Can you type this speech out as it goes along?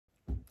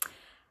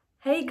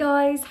Hey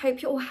guys,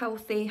 hope you're all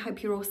healthy,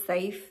 hope you're all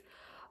safe.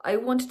 I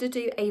wanted to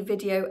do a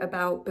video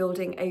about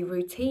building a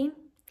routine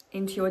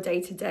into your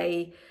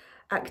day-to-day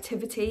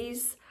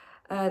activities.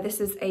 This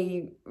is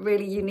a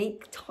really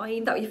unique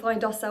time that we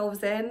find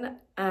ourselves in,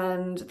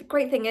 and the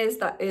great thing is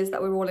that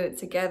we're all in it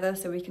together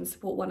so we can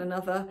support one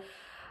another.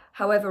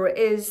 However, it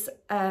is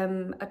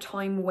a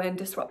time when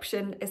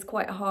disruption is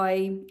quite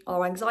high,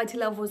 our anxiety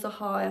levels are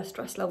high, our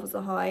stress levels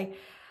are high,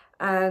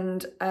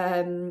 and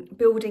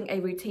building a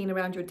routine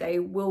around your day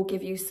will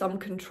give you some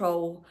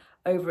control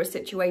over a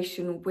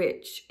situation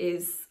which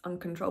is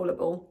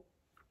uncontrollable.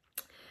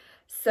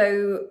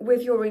 So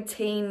with your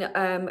routine,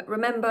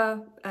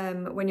 remember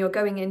when you're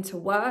going into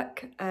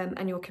work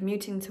and you're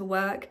commuting to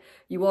work,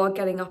 you are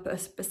getting up at a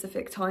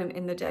specific time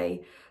in the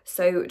day.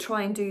 So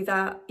try and do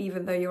that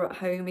even though you're at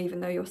home, even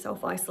though you're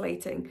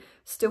self-isolating.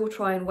 Still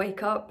try and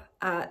wake up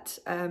at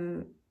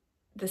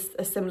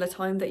a similar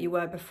time that you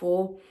were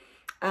before,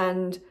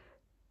 and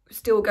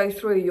still go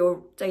through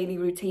your daily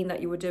routine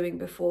that you were doing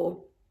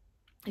before.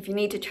 If you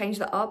need to change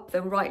that up,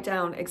 then write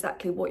down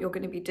exactly what you're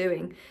going to be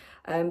doing,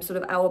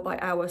 sort of hour by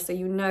hour, so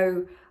you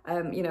know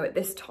at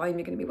this time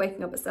you're going to be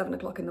waking up at 7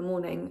 o'clock in the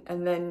morning,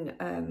 and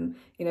then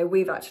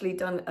we've actually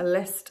done a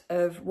list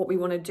of what we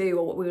want to do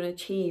or what we want to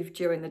achieve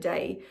during the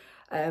day.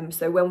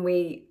 So when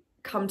we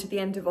come to the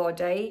end of our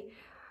day,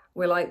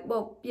 we're like,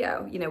 well,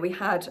 yeah, we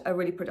had a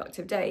really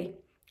productive day.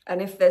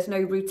 And if there's no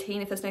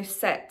routine, if there's no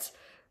set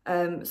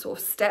sort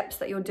of steps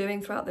that you're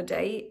doing throughout the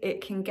day,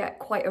 it can get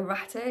quite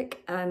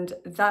erratic, and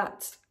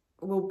that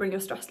will bring your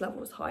stress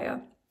levels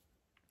higher.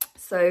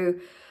 So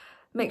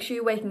make sure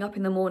you're waking up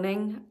in the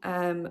morning.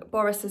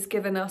 Boris has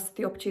given us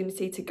the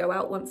opportunity to go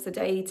out once a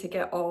day to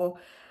get our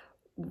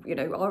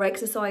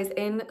exercise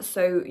in,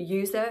 so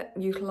use it,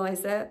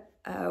 utilize it.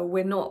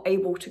 We're not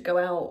able to go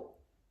out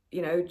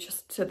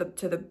just to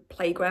the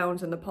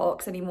playgrounds and the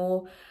parks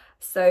anymore,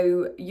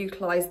 so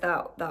utilize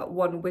that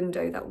one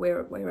window that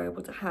we're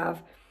able to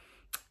have.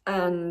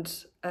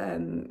 And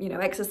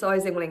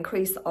exercising will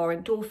increase our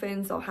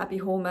endorphins, our happy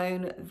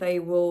hormone. They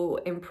will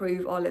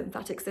improve our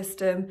lymphatic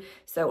system,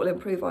 so it will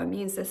improve our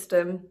immune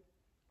system,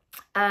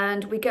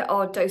 and we get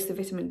our dose of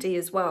vitamin D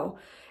as well.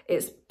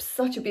 It's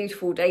such a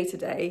beautiful day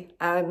today,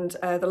 and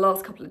the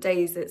last couple of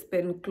days it's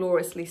been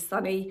gloriously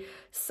sunny,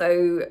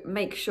 so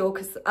make sure,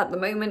 because at the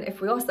moment if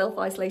we are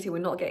self-isolating, we're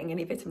not getting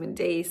any vitamin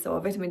D, so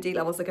our vitamin D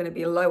levels are going to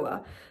be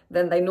lower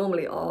than they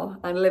normally are,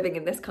 and living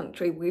in this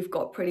country we've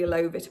got pretty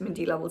low vitamin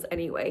D levels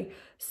anyway,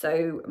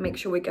 so make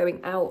sure we're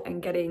going out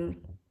and getting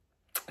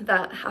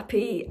that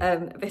happy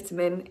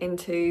vitamin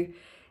into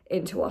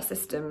our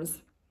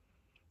systems.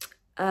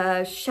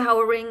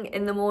 Showering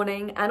in the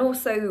morning, and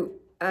also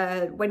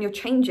when you're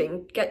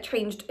changing, get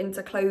changed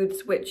into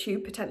clothes which you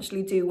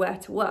potentially do wear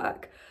to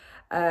work,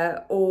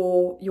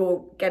 or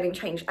you're getting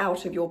changed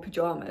out of your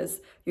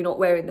pajamas. You're not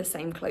wearing the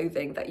same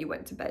clothing that you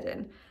went to bed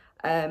in.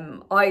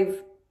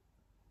 I've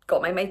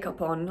got my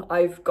makeup on,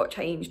 I've got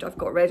changed, I've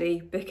got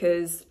ready,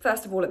 because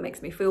first of all it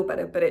makes me feel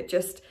better, but it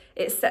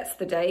sets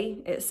the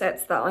day. It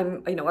sets that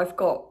I've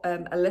got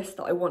a list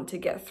that I want to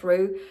get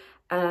through,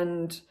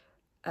 and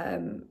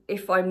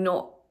if I'm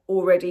not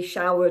already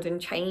showered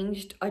and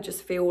changed, I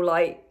just feel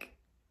like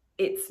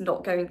it's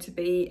not going to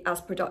be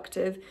as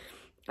productive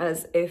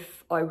as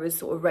if I was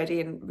sort of ready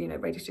and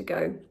ready to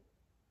go.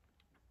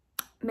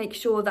 Make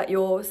sure that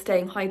you're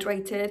staying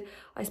hydrated.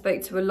 I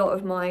spoke to a lot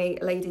of my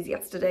ladies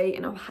yesterday,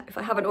 and if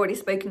I haven't already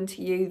spoken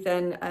to you,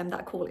 then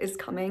that call is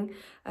coming,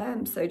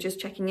 so just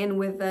checking in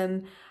with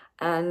them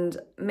and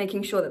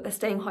making sure that they're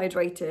staying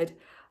hydrated.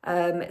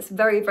 It's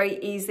very,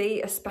 very easy,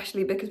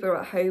 especially because we're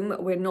at home,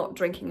 we're not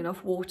drinking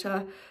enough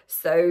water.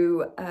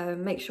 So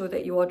make sure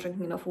that you are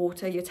drinking enough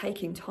water. You're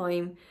taking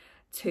time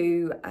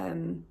to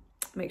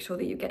make sure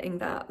that you're getting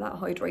that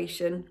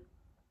hydration.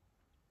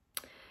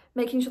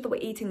 Making sure that we're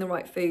eating the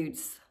right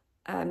foods.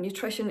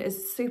 Nutrition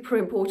is super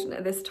important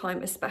at this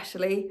time,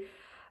 especially.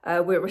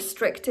 We're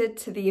restricted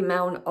to the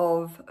amount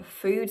of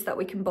foods that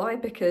we can buy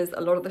because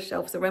a lot of the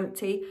shelves are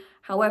empty.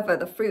 However,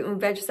 the fruit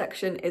and veg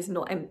section is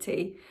not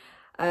empty.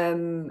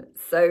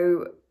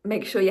 So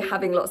make sure you're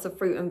having lots of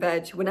fruit and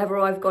veg. Whenever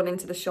I've gone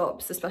into the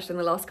shops, especially in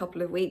the last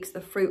couple of weeks,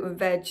 the fruit and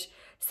veg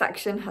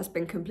section has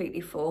been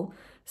completely full.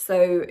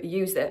 So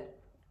use it.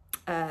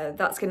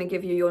 That's going to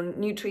give you your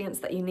nutrients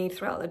that you need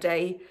throughout the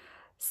day.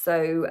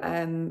 So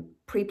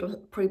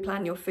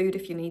pre-plan your food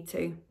if you need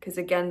to, because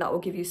again, that will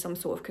give you some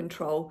sort of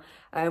control,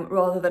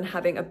 rather than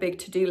having a big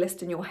to-do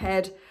list in your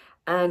head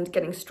and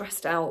getting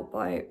stressed out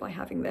by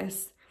having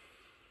this.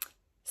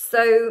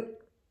 So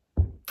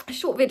a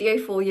short video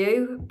for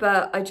you,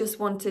 but I just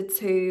wanted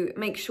to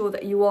make sure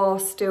that you are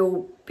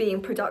still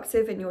being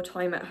productive in your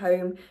time at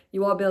home.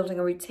 You are building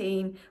a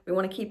routine. We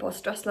want to keep our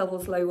stress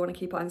levels low. We want to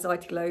keep our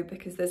anxiety low,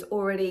 because there's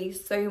already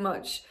so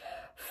much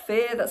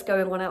fear that's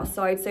going on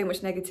outside, so much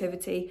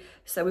negativity.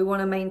 So we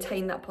want to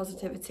maintain that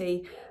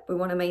positivity. We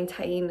want to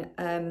maintain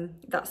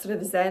that sort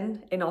of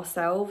zen in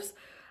ourselves,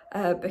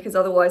 because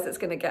otherwise it's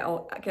going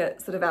to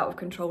get sort of out of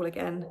control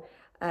again.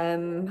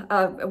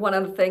 One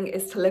other thing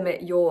is to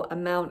limit your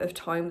amount of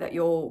time that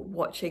you're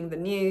watching the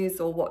news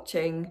or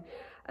watching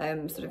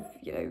sort of,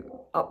 you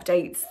know,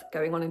 updates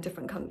going on in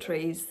different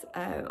countries.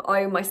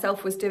 I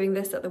myself was doing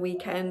this at the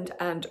weekend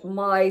and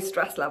my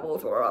stress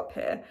levels were up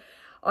here.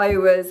 I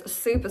was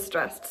super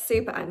stressed,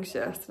 super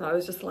anxious, and I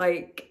was just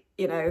like,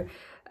 you know,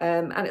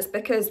 and it's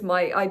because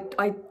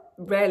I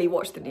rarely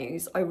watch the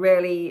news. I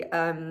rarely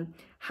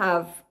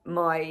have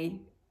my,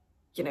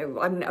 you know,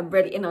 I'm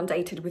really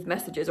inundated with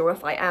messages, or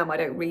if I am, I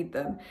don't read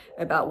them,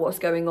 about what's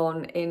going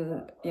on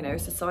in, you know,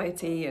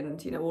 society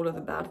and, you know, all of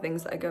the bad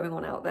things that are going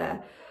on out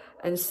there.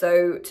 And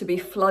so to be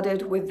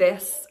flooded with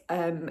this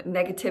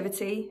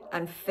negativity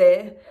and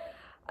fear,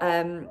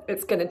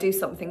 it's going to do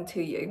something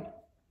to you.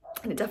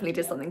 And it definitely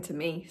did something to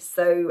me.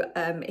 So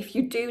if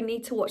you do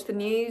need to watch the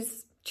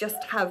news,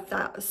 just have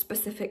that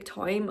specific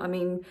time. I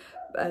mean,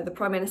 the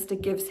Prime Minister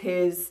gives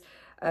his,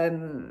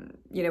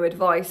 you know,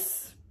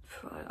 advice.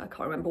 I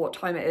can't remember what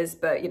time it is,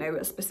 but, you know,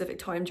 a specific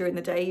time during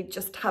the day.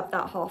 Just have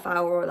that half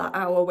hour or that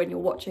hour when you're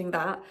watching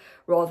that,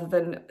 rather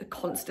than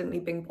constantly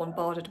being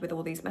bombarded with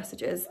all these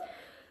messages.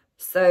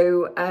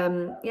 So,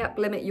 yeah,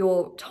 limit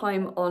your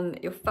time on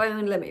your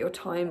phone, limit your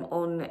time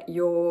on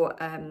your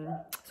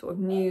sort of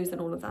news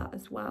and all of that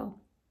as well.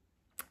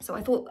 So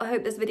I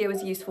hope this video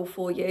was useful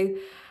for you,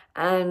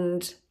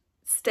 and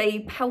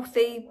stay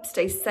healthy,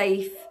 stay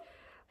safe,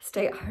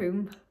 stay at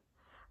home,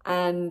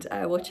 and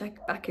we'll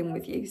check back in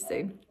with you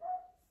soon.